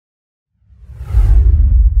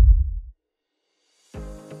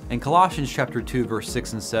In Colossians chapter 2, verse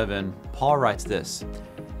 6 and 7, Paul writes this,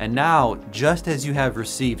 "And now, just as you have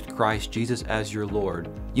received Christ Jesus as your Lord,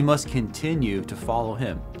 you must continue to follow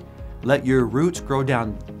him. Let your roots grow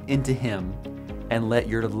down into him, and let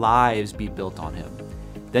your lives be built on him.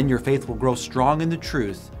 Then your faith will grow strong in the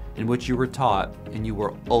truth in which you were taught, and you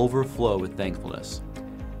will overflow with thankfulness."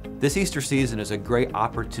 This Easter season is a great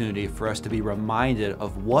opportunity for us to be reminded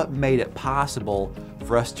of what made it possible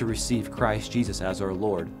for us to receive Christ Jesus as our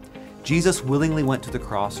Lord. Jesus willingly went to the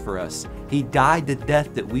cross for us. He died the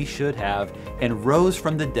death that we should have and rose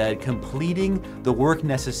from the dead, completing the work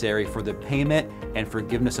necessary for the payment and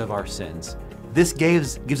forgiveness of our sins. This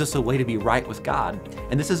gives us a way to be right with God,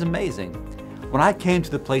 and this is amazing. When I came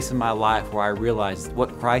to the place in my life where I realized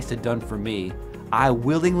what Christ had done for me, I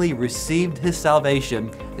willingly received his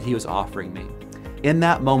salvation that he was offering me. In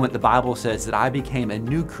that moment, the Bible says that I became a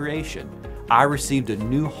new creation. I received a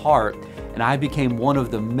new heart, and I became one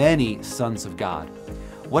of the many sons of God.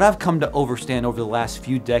 What I've come to understand over the last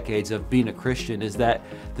few decades of being a Christian is that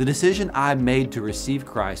the decision I made to receive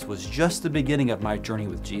Christ was just the beginning of my journey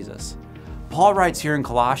with Jesus. Paul writes here in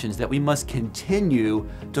Colossians that we must continue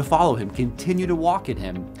to follow him, continue to walk in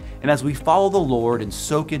him. And as we follow the Lord and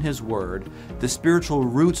soak in his word, the spiritual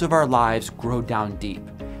roots of our lives grow down deep.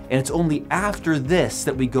 And it's only after this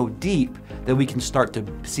that we go deep that we can start to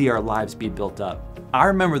see our lives be built up. I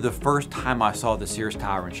remember the first time I saw the Sears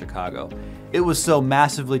Tower in Chicago. It was so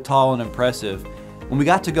massively tall and impressive. When we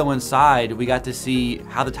got to go inside, we got to see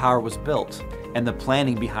how the tower was built and the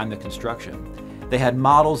planning behind the construction. They had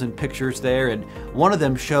models and pictures there, and one of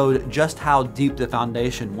them showed just how deep the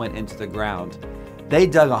foundation went into the ground. They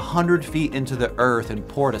dug 100 feet into the earth and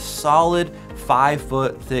poured a solid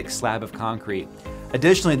 5-foot thick slab of concrete.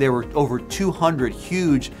 Additionally, there were over 200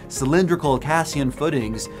 huge cylindrical Cassian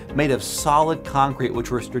footings made of solid concrete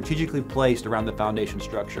which were strategically placed around the foundation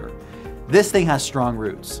structure. This thing has strong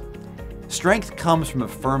roots. Strength comes from a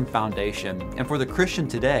firm foundation, and for the Christian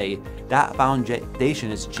today, that foundation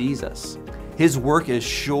is Jesus. His work is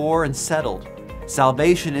sure and settled.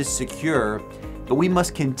 Salvation is secure, but we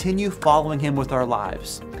must continue following him with our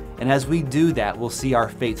lives. And as we do that, we'll see our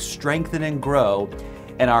faith strengthen and grow,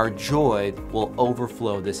 and our joy will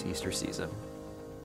overflow this Easter season.